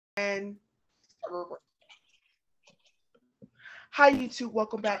And hi, YouTube.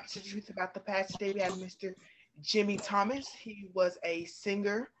 Welcome back to Truth About the Past. Today we have Mr. Jimmy Thomas. He was a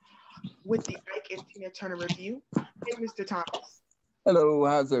singer with the Ike and Tina Turner Review. Hey, Mr. Thomas. Hello,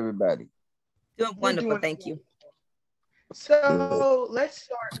 how's everybody? Doing We're wonderful, doing thank you. Good. so. Let's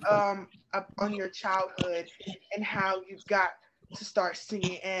start up on your childhood and how you got to start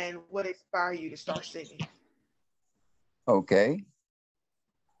singing and what inspired you to start singing. Okay.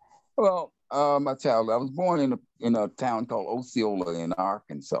 Well, my child, I was born in a town called Osceola in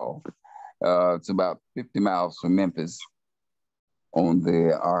Arkansas. It's about 50 miles from Memphis on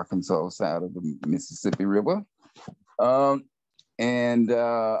the Arkansas side of the Mississippi River. Um, and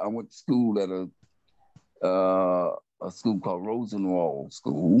I went to school at a school called Rosenwald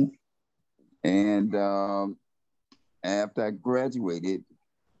School. And after I graduated,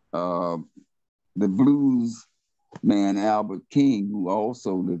 uh, the blues man Albert King, who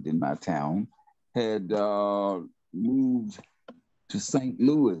also lived in my town, had moved to St.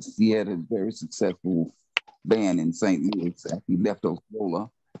 Louis. He had a very successful band in St. Louis. After he left Osceola,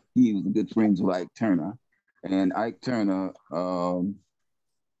 he was good friends with Ike Turner. And Ike Turner,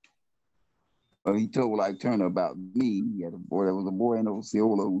 he told Ike Turner about me. He had a boy, there was a boy in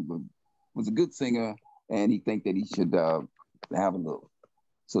Osceola who was a good singer, and he think that he should have a look.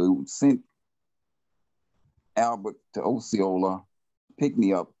 So he sent Albert to Osceola, picked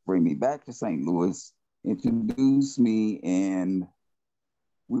me up, bring me back to St. Louis, introduced me, and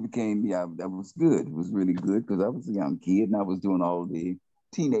we became, yeah, that was good. It was really good because I was a young kid and I was doing all the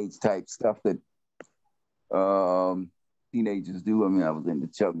teenage type stuff that teenagers do. I mean, I was into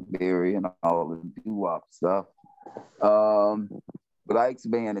Chuck Berry and all the doo-wop stuff. Um, but Ike's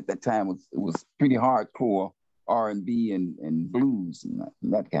band at that time was pretty hardcore R&B and blues and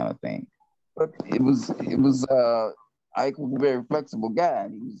that kind of thing. But Ike was a very flexible guy.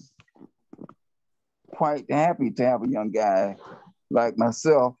 And he was quite happy to have a young guy like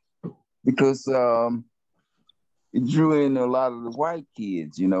myself because it drew in a lot of the white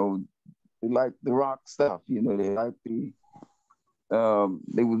kids, they liked the rock stuff, they liked they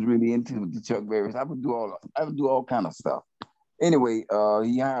was really into the Chuck Berrys. I would do all kind of stuff. Anyway,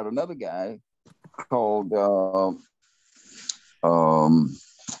 he hired another guy called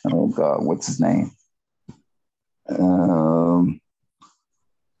oh God, what's his name? Um,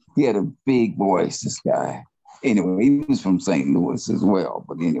 he had a big voice, this guy. Anyway, he was from St. Louis as well.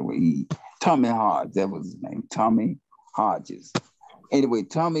 But anyway, Tommy Hodge, that was his name, Tommy Hodges. Anyway,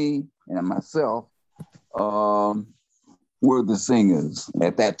 Tommy and myself were the singers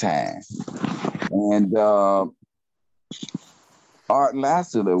at that time. And Art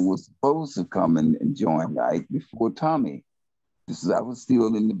Lassiter was supposed to come and join Ike before Tommy. I was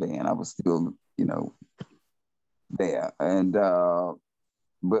still in the band. I was still, there. And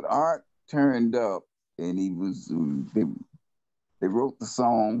but Art turned up, and they wrote the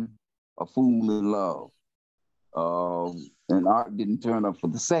song "A Fool in Love," and Art didn't turn up for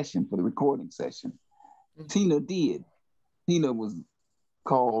the recording session. Tina did. Tina was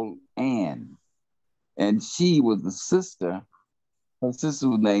called Ann, and she was the sister. Her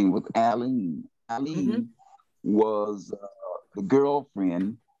sister's name was Aline. Mm-hmm. Aline was the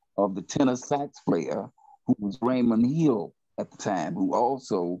girlfriend of the tenor sax player who was Raymond Hill at the time, who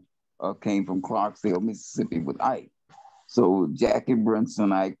also came from Clarksville, Mississippi with Ike. So Jackie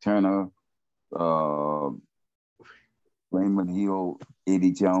Brunson, Ike Turner, uh, Raymond Hill,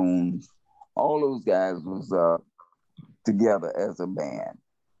 Eddie Jones, all those guys was together as a band.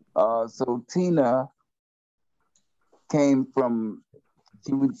 So Tina came from,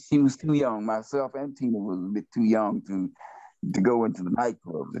 she was too young. Myself and Tina was a bit too young to go into the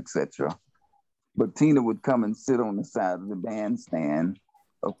nightclubs, etc. But Tina would come and sit on the side of the bandstand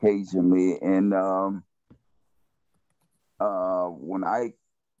occasionally. And when I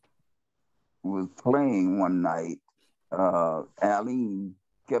was playing one night, Aline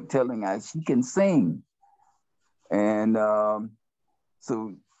kept telling us she can sing. And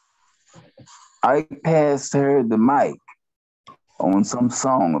so I passed her the mic on some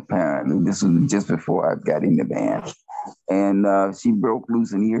song, apparently. This was just before I got in the band. And she broke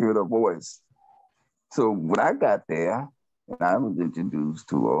loose and you heard her voice. So when I got there, and I was introduced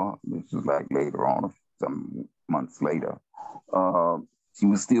to her, this was like later on, some months later, uh, she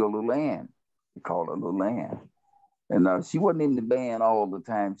was still Lil Ann. We called her Lil Ann. And she wasn't in the band all the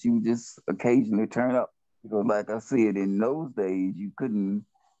time. She would just occasionally turn up. Because like I said, in those days, you couldn't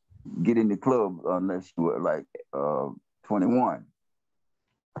get in the club unless you were like 21.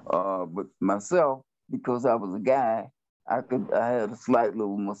 But myself, because I was a guy, I had a slight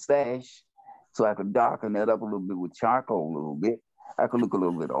little mustache, so I could darken that up a little bit with charcoal a little bit. I could look a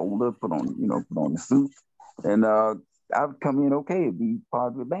little bit older, put on the suit, and I would come in okay, be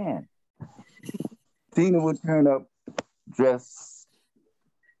part of the band. Tina would turn up dressed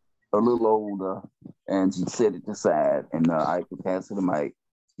a little older, and she'd set it aside, and I could pass her the mic.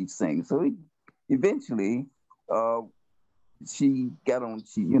 She'd sing. So eventually, uh, she got on.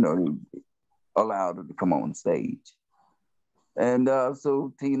 They allowed her to come on stage, and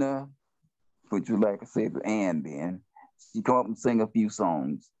so Tina, which was like I said, and then she come up and sing a few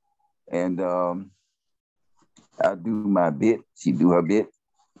songs, and I do my bit, she do her bit,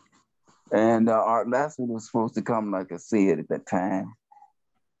 and Art Lassiter was supposed to come, like I said at that time,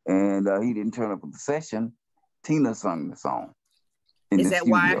 and he didn't turn up at the session. Tina sung the song in Is the that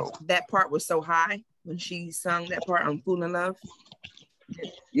why studio. that part was so high when she sung that part on "Fool in Love"?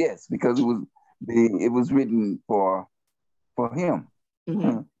 Yes, because it was written for him,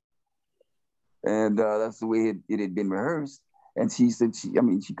 Mm-hmm. and that's the way it had been rehearsed. And she said she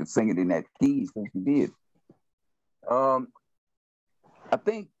could sing it in that key, so she did. Um, I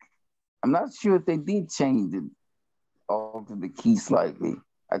think I'm not sure if they did change it, alter the key slightly.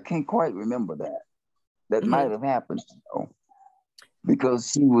 I can't quite remember that. That Mm-hmm. might have happened,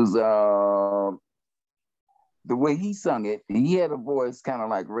 because she was the way he sung it. He had a voice kind of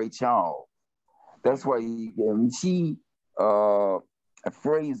like Ray Charles. That's why she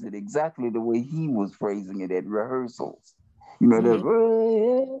phrased it exactly the way he was phrasing it at rehearsals.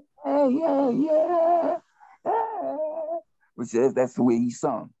 The which that's the way he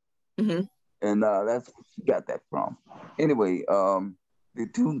sung. Mm-hmm. And that's where she got that from. Anyway, the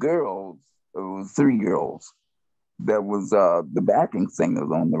two girls, it was three girls, that was the backing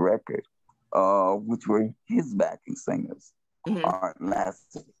singers on the record, which were his backing singers, Mm-hmm. Art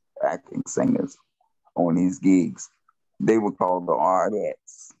Lassiter's backing singers on his gigs. They were called the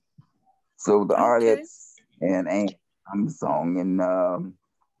Ardettes. So the Ardettes and on the song. And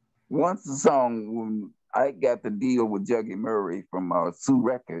once the song, when I got the deal with Juggy Murray from Sue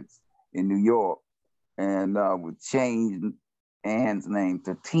Records in New York, and would change Ann's name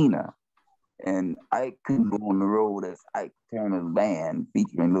to Tina. And I couldn't go on the road as Ike Turner's band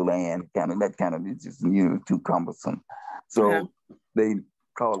featuring Lil Ann. It's just too cumbersome. So they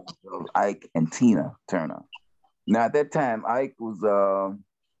called themselves Ike and Tina Turner. Now at that time, Ike was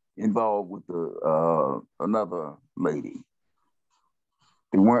involved with another lady.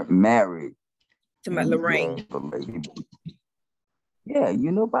 They weren't married. To my Lorraine. Lady. Yeah,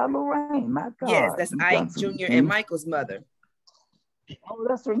 you know about Lorraine. My God. Yes, that's Ike Jr. and Michael's mother. Oh,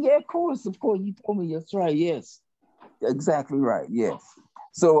 that's right. Yeah, of course. You told me that's right. Yes, exactly right. Yes.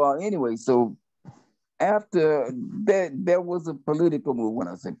 So anyway, so after that, there was a political move. When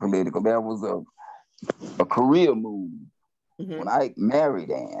I say political, there was a career move when I married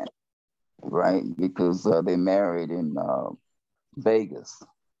Ann, right? Because they married in Vegas,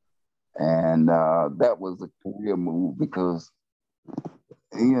 and that was a career move because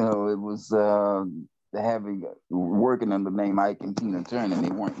it was working under the name Ike and Tina Turner, and they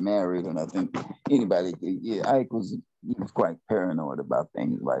weren't married, and I think anybody, Ike was quite paranoid about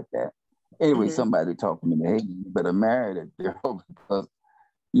things like that. Anyway, somebody talked to me, hey, you better marry that girl because,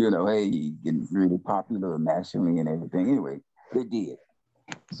 hey, you getting really popular nationally and everything. Anyway, they did.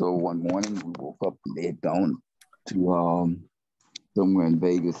 So one morning we woke up and they had gone to somewhere in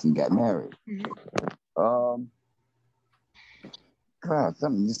Vegas and got married. God,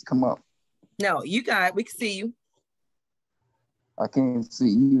 something just come up. No, you got it. We can see you. I can't see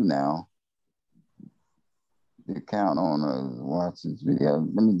you now. The account owner watch this video.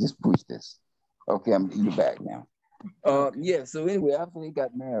 Let me just push this. Okay, you're back now. Yeah, so anyway, after they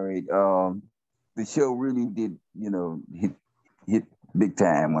got married, the show really did, hit big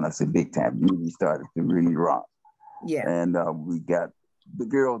time. When I say big time, really started to really rock. Yeah. And we got the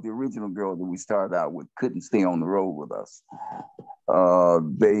original girl that we started out with couldn't stay on the road with us.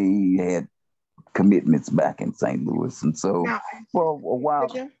 They had commitments back in St. Louis, and so for a while.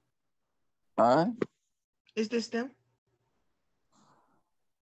 Is this them?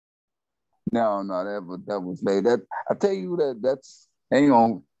 No, that was late. That I tell you that's hang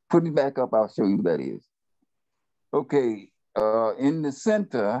on, put it back up. I'll show you who that is. Okay, in the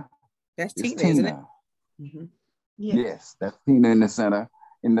center, that's Tina, isn't it? Mm-hmm. Yes, that's Tina in the center.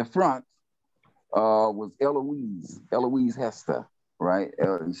 In the front was Eloise Hester, right?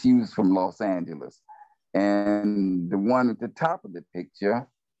 She was from Los Angeles. And the one at the top of the picture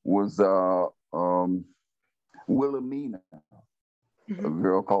was Wilhelmina. A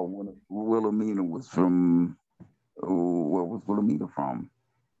girl called Wilhelmina was from, where was Wilhelmina from?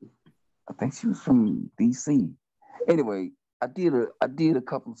 I think she was from DC. Anyway, I did a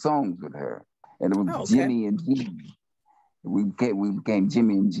couple songs with her, and it was Jimmy and Dee. We became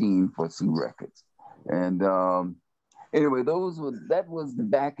Jimmy and Jean for Sue Records. And anyway, that was the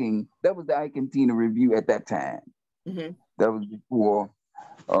backing. That was the Ike and Tina review at that time. Mm-hmm. That was before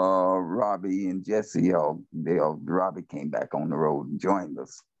Robbie and Jesse. Robbie came back on the road and joined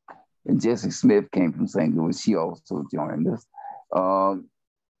us. And Jessie Smith came from St. Louis. She also joined us.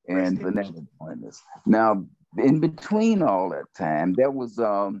 And Vanessa joined us. Now, in between all that time, there was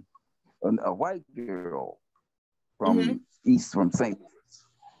a white girl from from St. Louis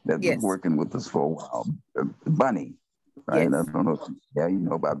that was working with us for a while, Bunny, right? Yes. I don't know. Yeah, you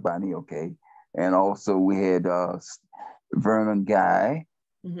know about Bunny, okay. And also we had Vernon Guy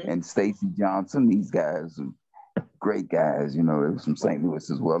and Stacy Johnson. These guys are great guys, you know, they were from St.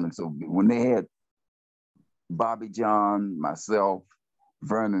 Louis as well. And so when they had Bobby John, myself,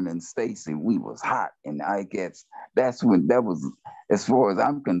 Vernon, and Stacy, we was hot in the Ikettes. That was, as far as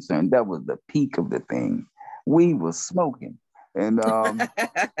I'm concerned, that was the peak of the thing. We was smoking. And by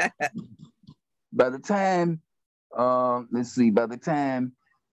the time,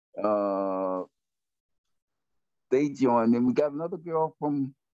 they joined, and we got another girl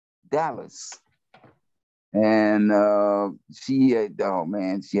from Dallas. And she had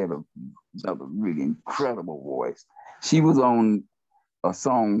another really incredible voice. She was on a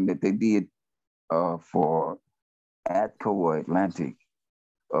song that they did for Atco Atlantic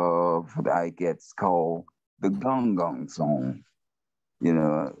for the Ikettes called the Gong Gong song. You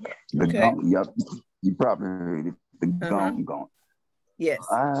know, gong, you probably heard it, the Gong Gong. Yes.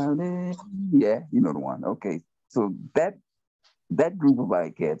 Yeah, you know the one. Okay. So that group of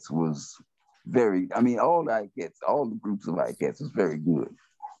Ikettes was all the Ikettes, all the groups of Ikettes was very good.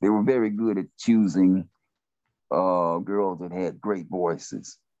 They were very good at choosing girls that had great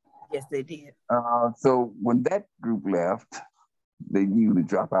voices. Yes, they did. So when that group left, they usually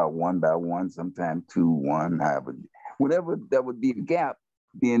drop out one by one, sometimes 2-1, however. Whenever there would be a gap,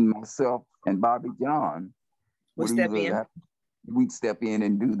 then myself and Bobby John would step in. We'd step in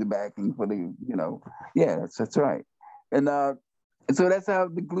and do the backing for the, yeah, that's right. And so that's how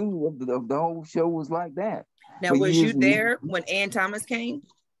the glue of the whole show was like that. Now, was you there when Ann Thomas came?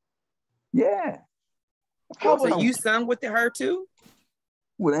 Yeah. So you sung with her too?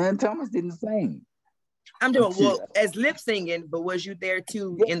 Well, Ann Thomas didn't sing. I'm doing as lip singing, but was you there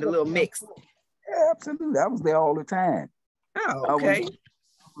too in the little mix? Yeah, absolutely. I was there all the time. Oh, okay. I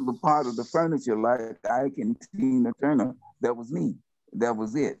was a part of the furniture like Ike and Tina Turner. That was me. That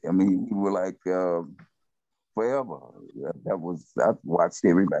was it. I mean, we were like forever. I watched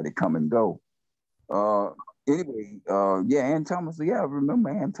everybody come and go. Anyway, Ann Thomas. Yeah, I remember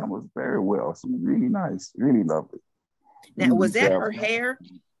Ann Thomas very well. She was really nice, really lovely. Now, was that her hair,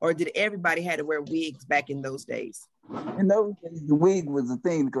 or did everybody had to wear wigs back in those days? In those days, the wig was the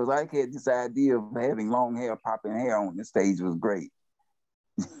thing because I had this idea of having long hair, popping hair on the stage was great.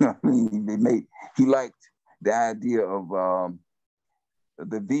 You know what I mean? He liked the idea of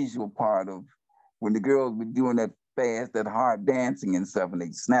the visual part of when the girls were doing that fast, that hard dancing and stuff, and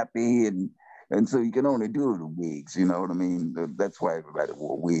they snap their head, and so you can only do the wigs. You know what I mean? That's why everybody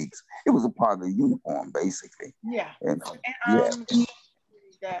wore wigs. It was a part of the uniform, basically. Yeah. And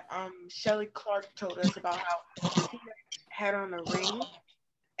that Shelley Clark told us about how Tina had on a ring,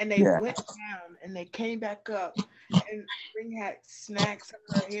 and they went down and they came back up, and the ring had snagged some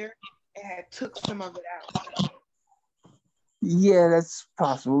of her hair and had took some of it out. Yeah, that's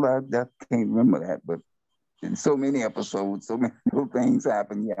possible. I can't remember that, but in so many episodes, so many things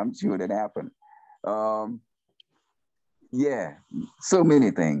happen. Yeah, I'm sure that happened. Yeah, so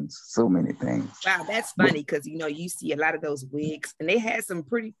many things. Wow, that's funny because you see a lot of those wigs, and they had some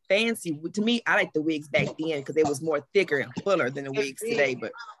pretty fancy. To me, I like the wigs back then because they was more thicker and fuller than the wigs today.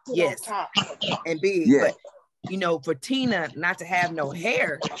 But yes, and big. Yeah. But for Tina not to have no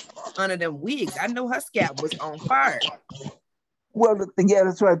hair under them wigs, I know her scalp was on fire. Well,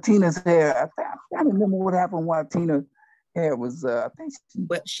 that's right. Tina's hair. I remember what happened while Tina hair was. I think.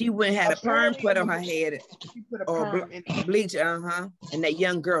 But she went had a perm put on her head, or bleach. And that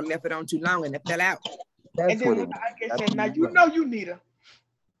young girl left it on too long, and it fell out. And then when I said, "Now you need her."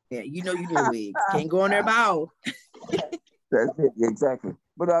 Yeah, you need a wig. Can't go on there bald. That's it, exactly.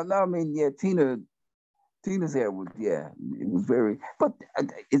 But I mean, yeah, Tina's hair was, it was very. But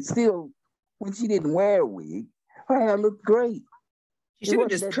it's still when she didn't wear a wig, her hair looked great. She should have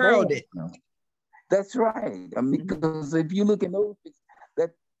just curled it. That's right. I mean, because if you look at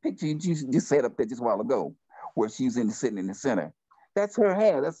that picture you just set up there just a while ago, where she's sitting in the center, that's her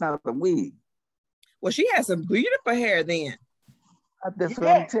hair. That's not a wig. Well, she had some beautiful hair then. That's what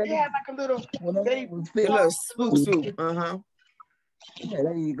I'm telling you. She had like a little swoop. Yeah,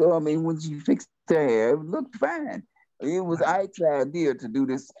 there you go. I mean, when she fixed her hair, it looked fine. It was Ike's idea to do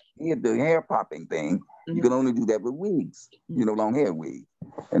this. He had the hair popping thing. Mm-hmm. You can only do that with wigs, long hair wigs.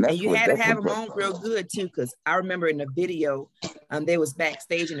 And you had to have them on real good too, because I remember in the video, they was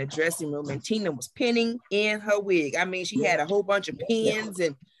backstage in the dressing room, and Tina was pinning in her wig. I mean, she had a whole bunch of pins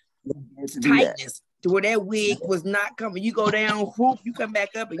and tightness to where that wig was not coming. You go down, whoop, you come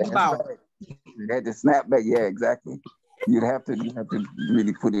back up, and you ball. Right. You had to snap back. Yeah, exactly. You have to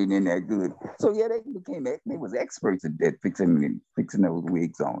really put it in there good. So yeah, they was experts at fixing those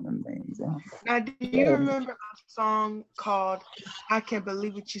wigs on and things. Yeah. Now, do you remember a song called "I Can't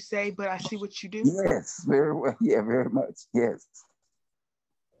Believe What You Say, But I See What You Do"? Yes, very well. Yeah, very much. Yes.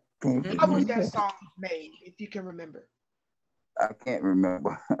 How was that song made, if you can remember? I can't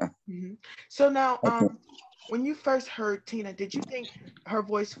remember. So now, when you first heard Tina, did you think her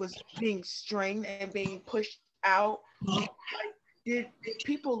voice was being strained and being pushed out? Like, did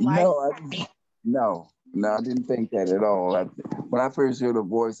people like? No, I didn't think that at all. When I first heard her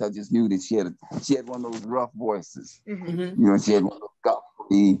voice, I just knew that she had one of those rough voices. Mm-hmm. She had one of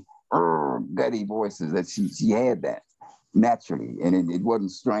those gutty voices that she had that naturally, and it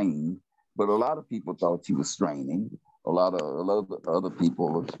wasn't strained. But a lot of people thought she was straining. A lot of other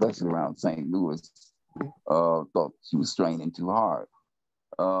people, especially around St. Louis, thought she was straining too hard.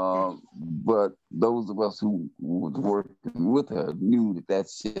 But those of us who was working with her knew that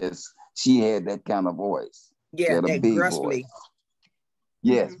she had that kind of voice. Yeah, that big voice.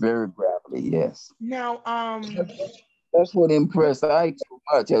 Yes, very gravelly. Yes. Now, that's what impressed Ike so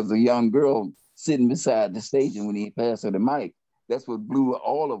much as a young girl sitting beside the stage, and when he passed her the mic, that's what blew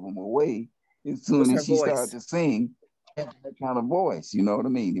all of them away. As soon as she started to sing, that kind of voice, you know what I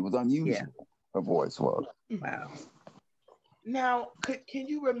mean? It was unusual. Yeah. Her voice was. Wow. Now, can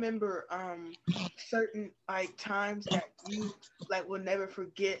you remember certain times that you will never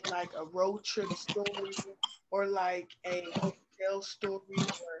forget, like a road trip story or like a hotel story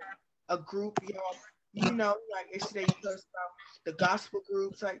or a group y'all, like yesterday you told us about the gospel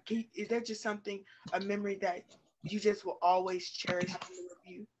groups. Like, is that just a memory that you just will always cherish from the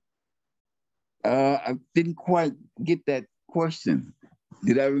review? I didn't quite get that question.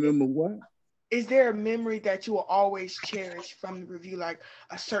 Did I remember what? Is there a memory that you will always cherish from the review, like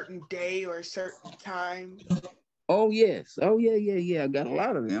a certain day or a certain time? Oh, yes. Oh, yeah. I got a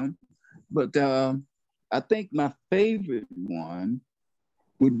lot of them. But I think my favorite one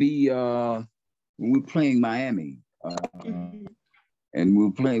would be when we were playing Miami. And we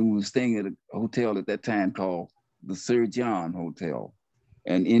were staying at a hotel at that time called the Sir John Hotel.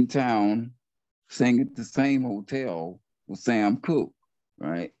 And in town, staying at the same hotel was Sam Cooke,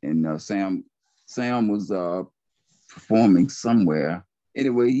 right? And Sam was performing somewhere.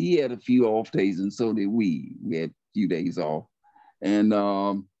 Anyway, he had a few off days, and so did we. We had a few days off. And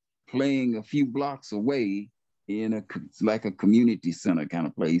playing a few blocks away in a community center kind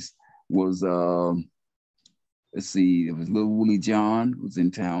of place was, let's see, it was Little Willie John was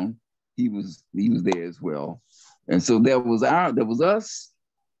in town. He was there as well. And so that was us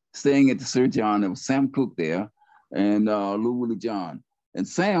staying at the Sir John. There was Sam Cooke there and Little Willie John. And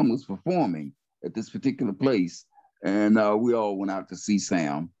Sam was performing at this particular place. And we all went out to see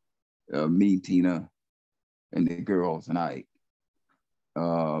Sam, me, Tina, and the girls and I.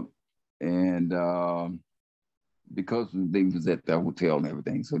 Because they was at the hotel and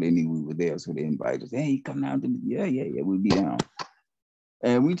everything, so they knew we were there, so they invited us. Hey, come down to me. Yeah, we'll be down.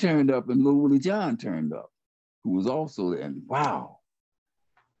 And we turned up, and Little Willie John turned up, who was also there. And wow,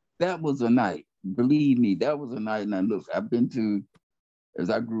 that was a night. Believe me, that was a night. And look, as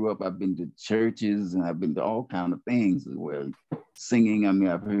I grew up, I've been to churches and I've been to all kinds of things where singing. I mean,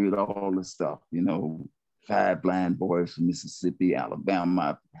 I've heard all the stuff, Five Blind Boys from Mississippi,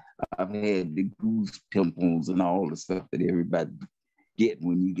 Alabama. I've had the goose pimples and all the stuff that everybody get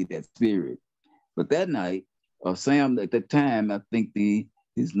when you get that spirit. But that night, Sam, at that time, I think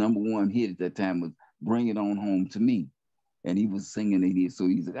his number one hit at that time was Bring It On Home to Me. And he was singing it. So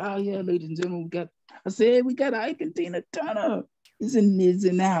he said, oh yeah, ladies and gentlemen, we got Ike and Tina Turner. Is in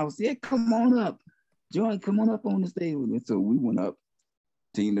the house. Yeah, come on up. Join, come on up on the stage with me. So we went up.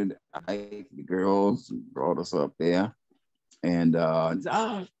 Tina, Ike, the girls brought us up there. And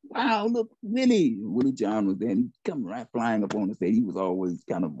wow, look, Willie John was there. And he come right flying up on the stage. He was always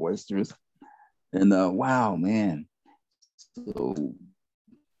kind of boisterous. And wow, man. So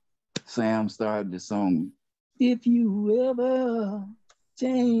Sam started the song, If You Ever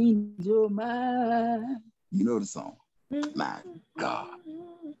Change Your Mind. You know the song. My God.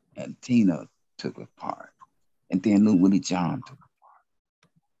 And Tina took a part. And then Little Willie John took a part.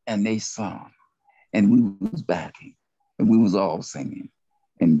 And they sung. And we was backing. And we was all singing.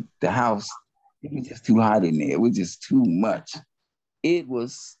 And the house It was just too hot in there. It was just too much. It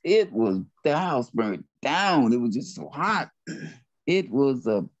was the house burned down. It was just so hot. It was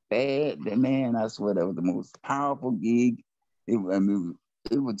a bad man. I swear that was the most powerful gig. It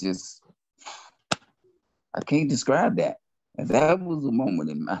was just, I can't describe that. And that was a moment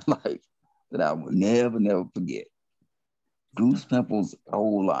in my life that I will never, never forget. Goose pimples, a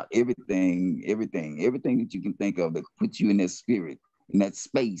whole lot, everything that you can think of that puts you in that spirit, in that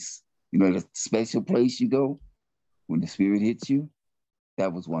space, that special place you go when the spirit hits you.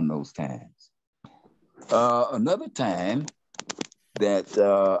 That was one of those times. Another time that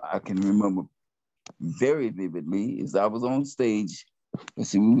I can remember very vividly is I was on stage. Let's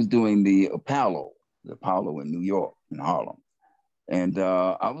see, we was doing the Apollo in New York, in Harlem. And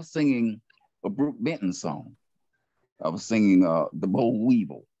I was singing a Brooke Benton song. I was singing The Bold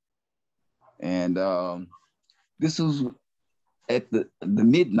Weevil. And this was at the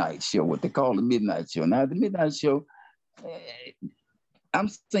midnight show, what they call the midnight show. Now, the midnight show, I'm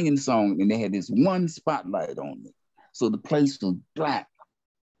singing the song and they had this one spotlight on me. So the place was black,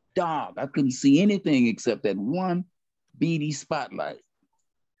 dark. I couldn't see anything except that one beady spotlight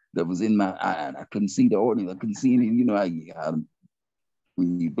that was in my eye. And I couldn't see the audience. I couldn't see any, how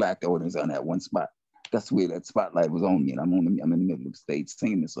when you black the audience on that one spot. That's where that spotlight was on me. And I'm in the middle of the stage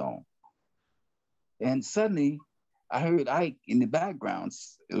singing the song. And suddenly I heard Ike in the background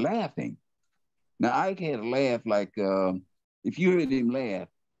laughing. Now Ike had a laugh like, if you heard him laugh,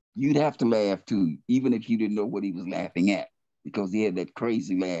 you'd have to laugh too, even if you didn't know what he was laughing at, because he had that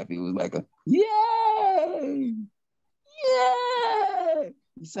crazy laugh. It was like a, yay, yay.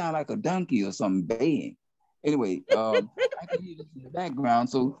 He sounded like a donkey or something baying. Anyway, I could hear this in the background,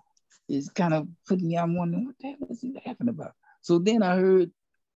 so it's kind of putting me, I'm wondering, what the hell is he laughing about? So then I heard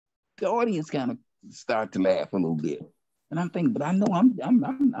the audience kind of start to laugh a little bit. And I'm thinking, but I know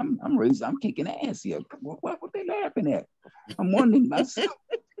I'm raised, I'm kicking ass here. What they laughing at? I'm wondering myself.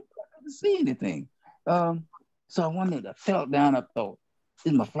 I couldn't see anything. So I wondered, I felt down, I thought,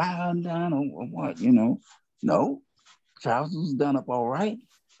 is my fly down or what? No, trousers was done up all right.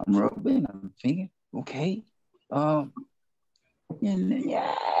 I'm rubbing, I'm thinking, okay. And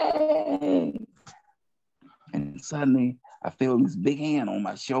yay! And suddenly I feel this big hand on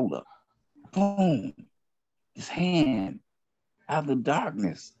my shoulder. Boom! This hand out of the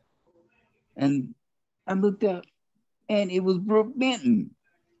darkness. And I looked up and it was Brooke Benton.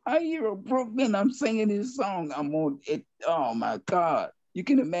 I hear a Brooke Benton. I'm singing this song. I'm on it. Oh my God. You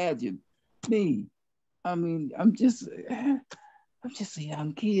can imagine me. I mean, I'm just a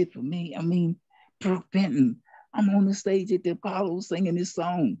young kid for me. I mean, Brooke Benton. I'm on the stage at the Apollo singing this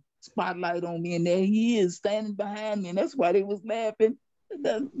song. Spotlight on me, and there he is standing behind me, and that's why they was laughing.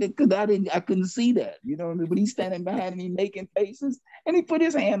 Because I couldn't see that, but he's standing behind me making faces, and he put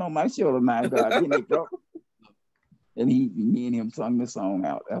his hand on my shoulder. My God, then they brought, and me and him sung the song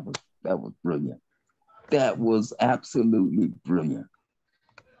out. That was brilliant. That was absolutely brilliant.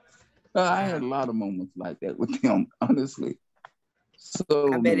 I had a lot of moments like that with him, honestly.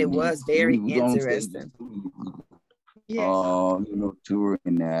 So I bet it was very interesting. Yes.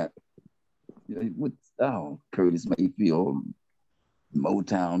 Touring that with Curtis Mayfield,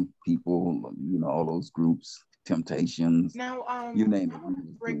 Motown people, all those groups, Temptations. Now, you name it.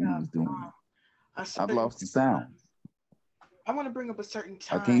 I've lost the sound. I want to bring up a certain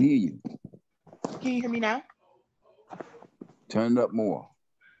time. I can't hear you. Can you hear me now? Turn it up more.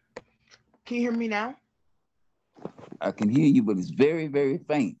 Can you hear me now? I can hear you, but it's very, very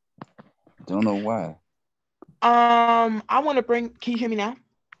faint. Don't know why. I want to bring. Can you hear me now?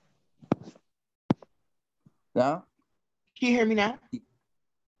 Now? Can you hear me now?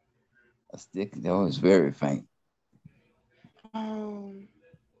 It's very faint.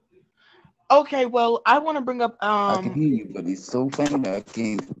 Okay, well, I want to bring up. I can hear you, but it's so faint I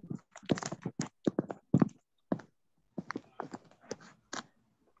can't.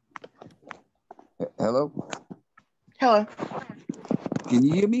 Hello? Hello. Can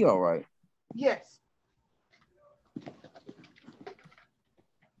you hear me all right? Yes.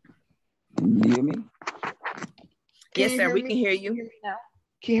 Can you hear me? Yes, sir. We can hear you. Can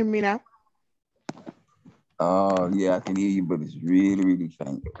you hear me now? Yeah, I can hear you, but it's really, really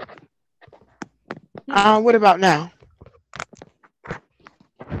faint. What about now?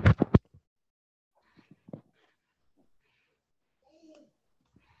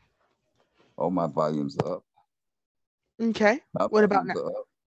 Oh, my volume's up. Okay. What about now?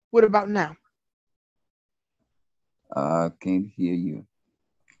 What about now? I can't hear you.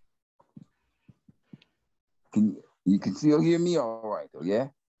 You can still hear me all right, though, yeah?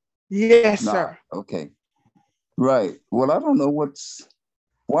 Yes, sir. Okay. Right. Well, I don't know what's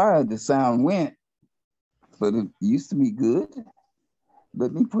why the sound went, but it used to be good.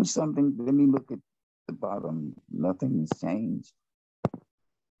 Let me push something. Let me look at the bottom. Nothing's changed.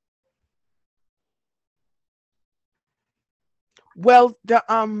 Well,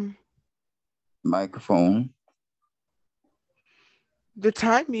 Microphone. the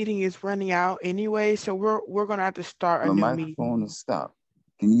time meeting is running out anyway, so we're gonna have to start a My new microphone meeting. is stopped.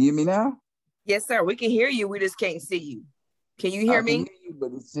 Can you hear me now? Yes, sir. We can hear you. We just can't see you. Can you hear I can me? hear you,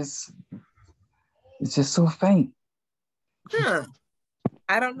 but it's just so faint. Huh.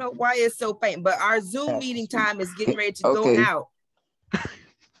 I don't know why it's so faint, but our Zoom meeting time is getting ready to go Okay. out.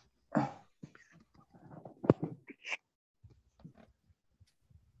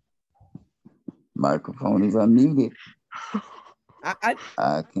 Microphone is unmuted. I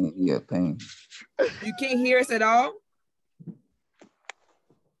can't hear a thing. You can't hear us at all?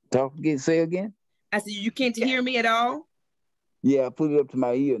 Talk again. Say again. I said you can't hear me at all? Yeah, I put it up to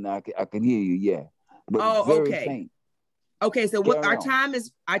my ear now. I can hear you. Yeah, but it's very faint. Okay, so what Carry our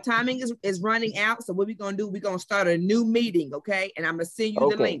on. timing is running out. So what we're gonna do? We're gonna start a new meeting, okay? And I'm gonna send you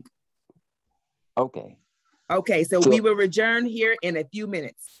the link. Okay. Okay, so we will adjourn here in a few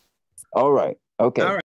minutes. All right. Okay. All right.